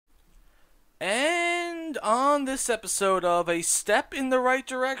on this episode of A Step in the Right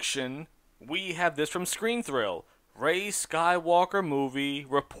Direction, we have this from Screen Thrill. Rey Skywalker movie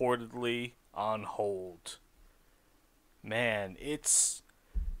reportedly on hold. Man,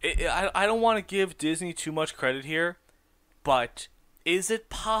 I don't want to give Disney too much credit here, but is it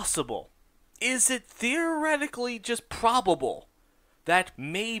possible? Is it theoretically just probable that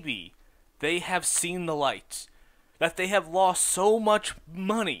maybe they have seen the light? That they have lost so much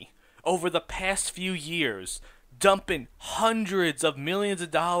money over the past few years, dumping hundreds of millions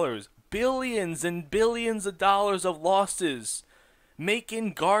of dollars, billions and billions of dollars of losses,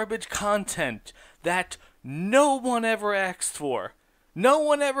 making garbage content that no one ever asked for. No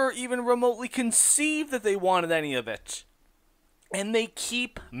one ever even remotely conceived that they wanted any of it. And they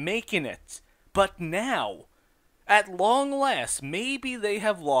keep making it. But now, at long last, maybe they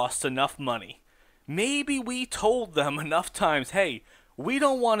have lost enough money. Maybe we told them enough times, hey, we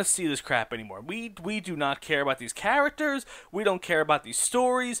don't want to see this crap anymore. We do not care about these characters. We don't care about these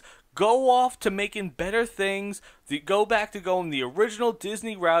stories. Go off to making better things. Go back to going the original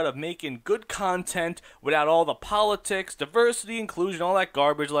Disney route of making good content without all the politics, diversity, inclusion, all that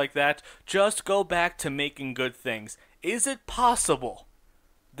garbage like that. Just go back to making good things. Is it possible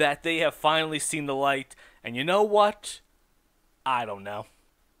that they have finally seen the light? And you know what? I don't know.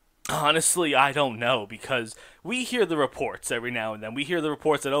 Honestly, I don't know, because we hear the reports every now and then. We hear the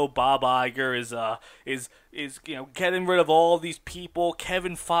reports that, Bob Iger is getting rid of all these people.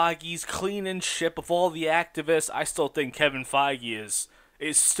 Kevin Feige's cleaning ship of all the activists. I still think Kevin Feige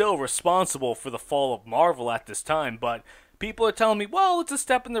is still responsible for the fall of Marvel at this time, but people are telling me, well, it's a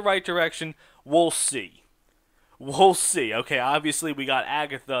step in the right direction. We'll see. We'll see. Okay, obviously we got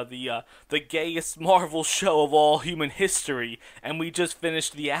Agatha, the gayest Marvel show of all human history, and we just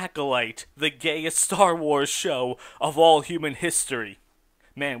finished The Acolyte, the gayest Star Wars show of all human history.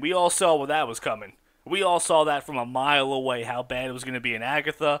 Man, we all saw what that was coming. We all saw that from a mile away, how bad it was going to be in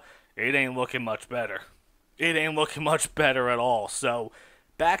Agatha. It ain't looking much better. It ain't looking much better at all. So,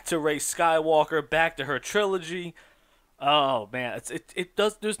 back to Rey Skywalker, back to her trilogy. Oh, man,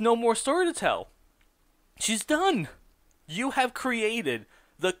 there's no more story to tell. She's done. You have created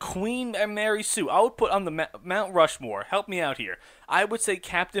the Queen and Mary Sue. I would put on the Mount Rushmore. Help me out here. I would say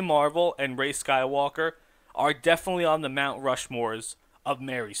Captain Marvel and Rey Skywalker are definitely on the Mount Rushmores of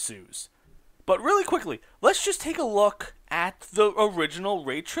Mary Sue's. But really quickly, let's just take a look at the original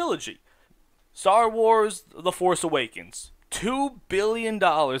Rey trilogy. Star Wars The Force Awakens. $2 billion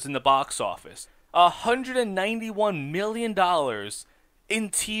in the box office. $191 million in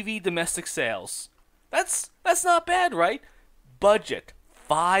TV domestic sales. That's not bad, right? Budget,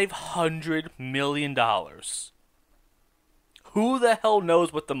 $500 million. Who the hell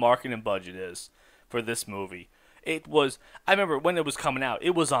knows what the marketing budget is for this movie? I remember when it was coming out,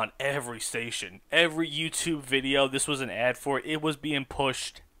 it was on every station. Every YouTube video, this was an ad for it. It was being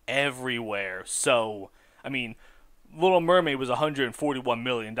pushed everywhere. So, Little Mermaid was $141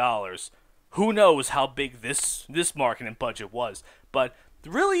 million. Who knows how big this marketing budget was? But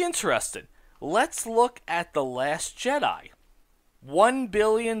really interesting. Let's look at The Last Jedi.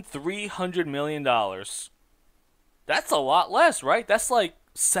 $1.3 billion. That's a lot less, right? That's like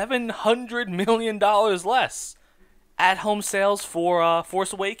 $700 million less. At-home sales for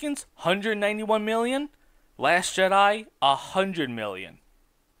Force Awakens, $191 million. Last Jedi, $100 million.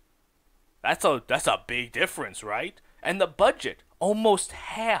 That's a big difference, right? And the budget, almost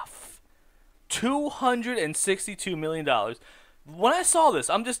half. $262 million. When I saw this,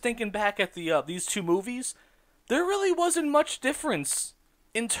 I'm just thinking back at these two movies. There really wasn't much difference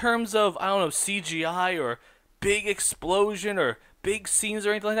in terms of, CGI or big explosion or big scenes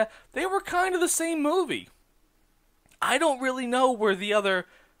or anything like that. They were kind of the same movie. I don't really know where the other,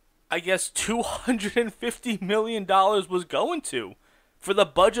 $250 million was going to for the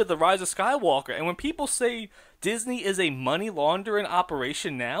budget of The Rise of Skywalker. And when people say Disney is a money laundering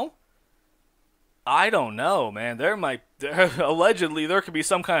operation now, I don't know, man. Allegedly, there could be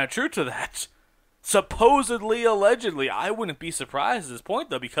some kind of truth to that. Supposedly, allegedly. I wouldn't be surprised at this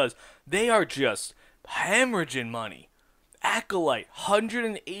point, though, because they are just hemorrhaging money. Acolyte,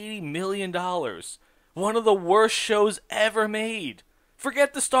 $180 million. One of the worst shows ever made.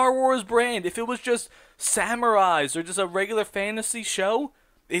 Forget the Star Wars brand. If it was just samurais or just a regular fantasy show,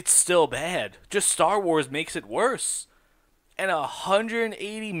 it's still bad. Just Star Wars makes it worse. And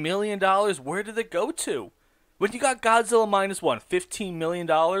 $180 million, where did it go to? When you got Godzilla Minus One, $15 million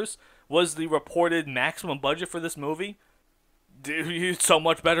was the reported maximum budget for this movie. Dude, it's so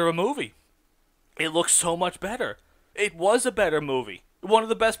much better a movie. It looks so much better. It was a better movie. One of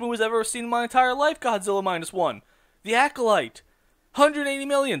the best movies I've ever seen in my entire life, Godzilla Minus One. The Acolyte. 180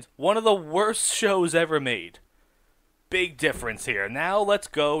 million. One of the worst shows ever made. Big difference here. Now let's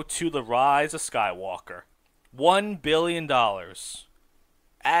go to The Rise of Skywalker. $1 billion.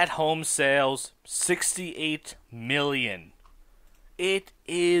 At home sales, 68 million. It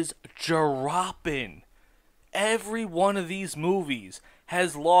is dropping. Every one of these movies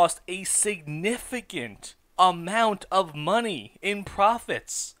has lost a significant amount of money in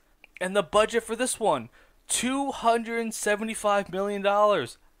profits. And the budget for this one, $275 million.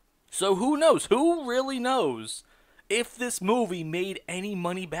 So who knows? Who really knows if this movie made any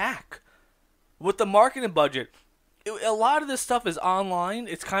money back? With the marketing budget, a lot of this stuff is online.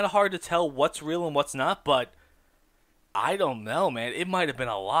 It's kind of hard to tell what's real and what's not, but I don't know, man. It might have been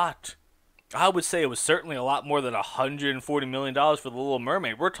a lot. I would say it was certainly a lot more than $140 million for The Little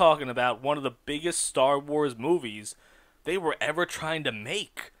Mermaid. We're talking about one of the biggest Star Wars movies they were ever trying to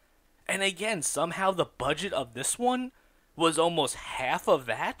make. And again, somehow the budget of this one was almost half of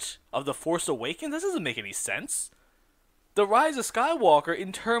that of The Force Awakens. This doesn't make any sense. The Rise of Skywalker,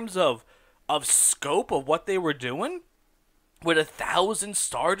 in terms of scope of what they were doing, with 1,000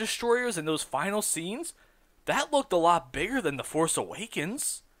 Star Destroyers in those final scenes, that looked a lot bigger than The Force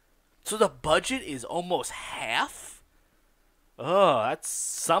Awakens. So the budget is almost half? Oh, that's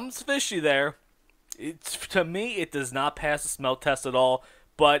something's fishy there. To me, it does not pass the smell test at all.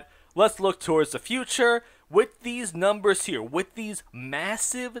 But let's look towards the future. With these numbers here, with these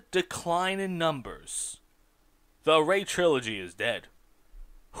massive decline in numbers, the Rey trilogy is dead.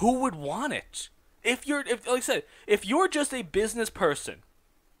 Who would want it? Like I said, if you're just a business person,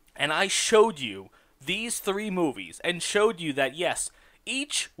 and I showed you these 3 movies, and showed you that, yes,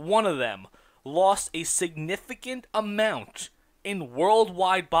 each one of them lost a significant amount in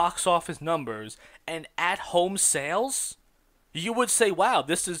worldwide box office numbers and at-home sales, you would say, wow,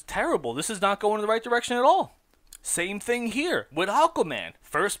 this is terrible. This is not going in the right direction at all. Same thing here with Aquaman.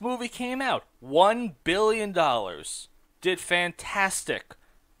 First movie came out, $1 billion. Did fantastic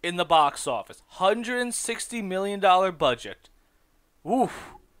in the box office. $160 million budget.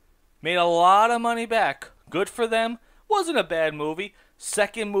 Oof. Made a lot of money back. Good for them. Wasn't a bad movie.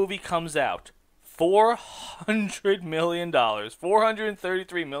 Second movie comes out. $400 million.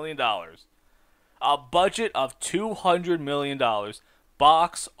 $433 million. A budget of $200 million.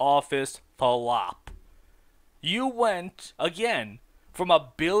 Box office flop. You went, again, from a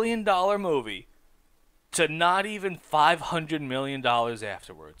 $1 billion movie to not even $500 million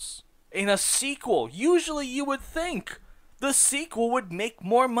afterwards. In a sequel, usually you would think the sequel would make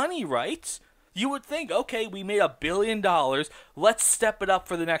more money, right? You would think, okay, we made $1 billion, let's step it up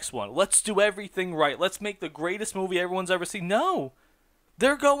for the next one. Let's do everything right. Let's make the greatest movie everyone's ever seen. No,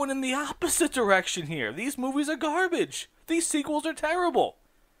 they're going in the opposite direction here. These movies are garbage. These sequels are terrible.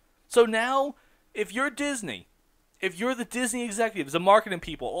 So now, if you're Disney, if you're the Disney executives, the marketing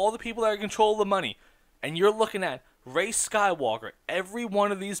people, all the people that are in control of the money, and you're looking at Rey Skywalker, every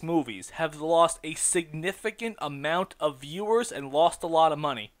one of these movies have lost a significant amount of viewers and lost a lot of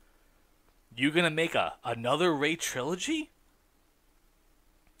money. You gonna make another Rey trilogy?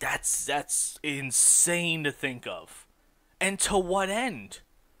 That's insane to think of. And to what end?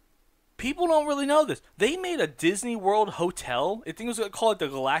 People don't really know this. They made a Disney World hotel. I think it was called the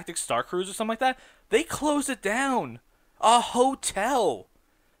Galactic Star Cruise or something like that. They closed it down. A hotel.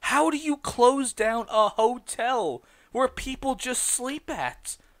 How do you close down a hotel where people just sleep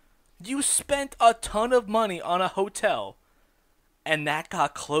at? You spent a ton of money on a hotel, and that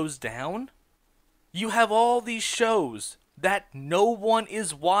got closed down? You have all these shows that no one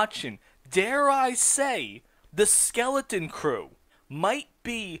is watching. Dare I say, The Skeleton Crew might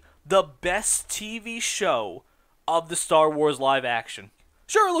be the best TV show of the Star Wars live action.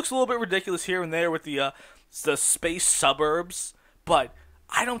 Sure, it looks a little bit ridiculous here and there with the space suburbs, but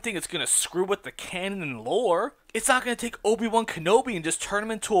I don't think it's going to screw with the canon and lore. It's not going to take Obi-Wan Kenobi and just turn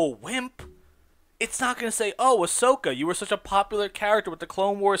him into a wimp. It's not going to say, oh, Ahsoka, you were such a popular character with the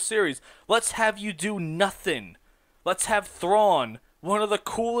Clone Wars series. Let's have you do nothing. Let's have Thrawn, one of the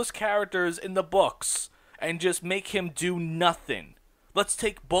coolest characters in the books, and just make him do nothing. Let's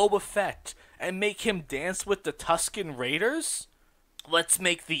take Boba Fett and make him dance with the Tusken Raiders. Let's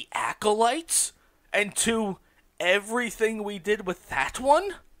make the Acolytes and do everything we did with that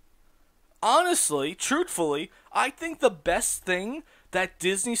one. Honestly, truthfully, I think the best thing that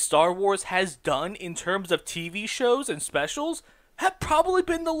Disney Star Wars has done in terms of TV shows and specials have probably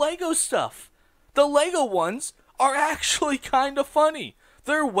been the Lego stuff. The Lego ones are actually kind of funny.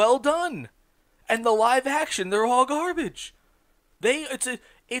 They're well done. And the live action, they're all garbage.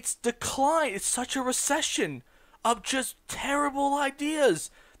 It's decline. It's such a recession of just terrible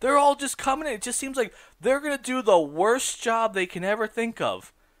ideas They're all just coming in. It just seems like they're going to do the worst job they can ever think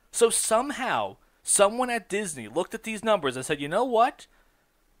of. So somehow, someone at Disney looked at these numbers and said, you know what?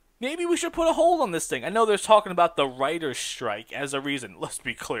 Maybe we should put a hold on this thing. I know they're talking about the writer's strike as a reason. Let's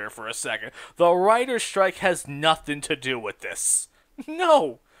be clear for a second. The writer's strike has nothing to do with this.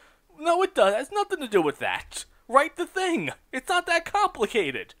 No, it does. It has nothing to do with that. Write the thing. It's not that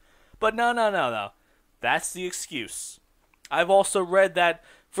complicated. But no. That's the excuse. I've also read that,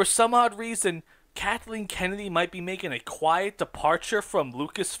 for some odd reason, Kathleen Kennedy might be making a quiet departure from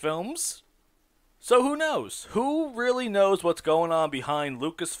Lucasfilms. So who knows? Who really knows what's going on behind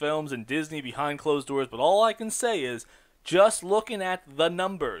Lucasfilms and Disney behind closed doors? But all I can say is, just looking at the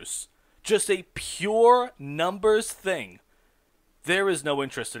numbers, just a pure numbers thing, there is no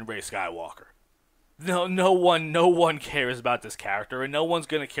interest in Rey Skywalker. No one cares about this character, and no one's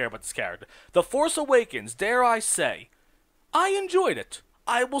going to care about this character. The Force Awakens, dare I say, I enjoyed it.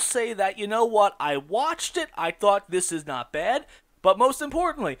 I will say that, you know what, I watched it, I thought this is not bad, but most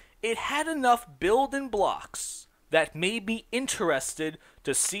importantly, it had enough building blocks that made me interested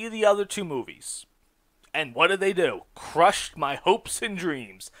to see the other two movies. And what did they do? Crushed my hopes and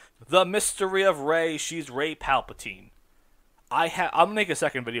dreams. The mystery of Rey, she's Rey Palpatine. I'm gonna make a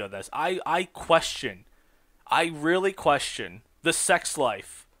second video of this. I really question the sex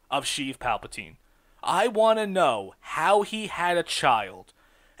life of Sheev Palpatine. I want to know how he had a child,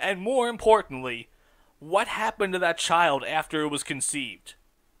 and more importantly, what happened to that child after it was conceived.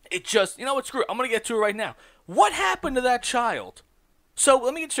 It just, you know what, screw it, I'm gonna get to it right now. What happened to that child? So,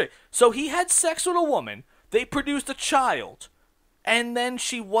 let me get straight. So he had sex with a woman, they produced a child, and then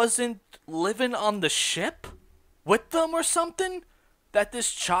she wasn't living on the ship with them or something? That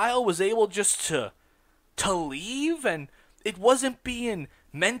this child was able just to leave, and it wasn't being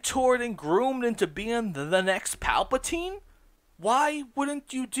mentored and groomed into being the next Palpatine? Why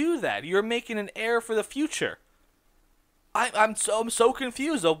wouldn't you do that? You're making an heir for the future. I'm so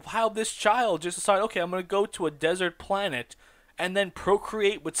confused of how this child just decided, okay, I'm going to go to a desert planet and then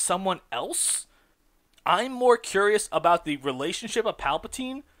procreate with someone else? I'm more curious about the relationship of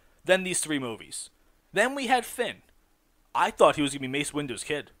Palpatine than these three movies. Then we had Finn. I thought he was going to be Mace Windu's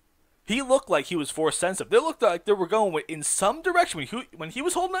kid. He looked like he was Force sensitive. They looked like they were going in some direction when he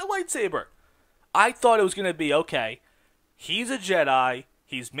was holding that lightsaber. I thought it was going to be, okay, he's a Jedi,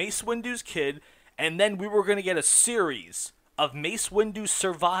 he's Mace Windu's kid, and then we were going to get a series of Mace Windu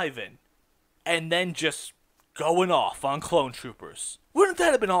surviving, and then just going off on clone troopers. Wouldn't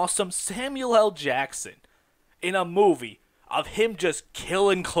that have been awesome? Samuel L. Jackson in a movie of him just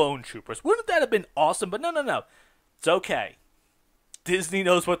killing clone troopers. Wouldn't that have been awesome? But no. It's okay. Disney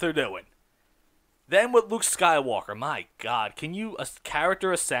knows what they're doing. Then with Luke Skywalker, my God, can you a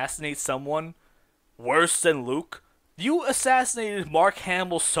character assassinate someone worse than Luke? You assassinated Mark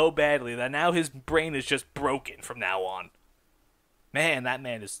Hamill so badly that now his brain is just broken from now on. Man, that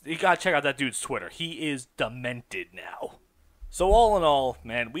man is... You gotta check out that dude's Twitter. He is demented now. So all in all,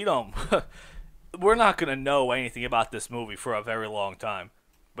 man, we're not gonna know anything about this movie for a very long time.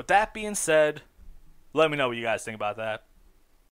 But that being said, let me know what you guys think about that.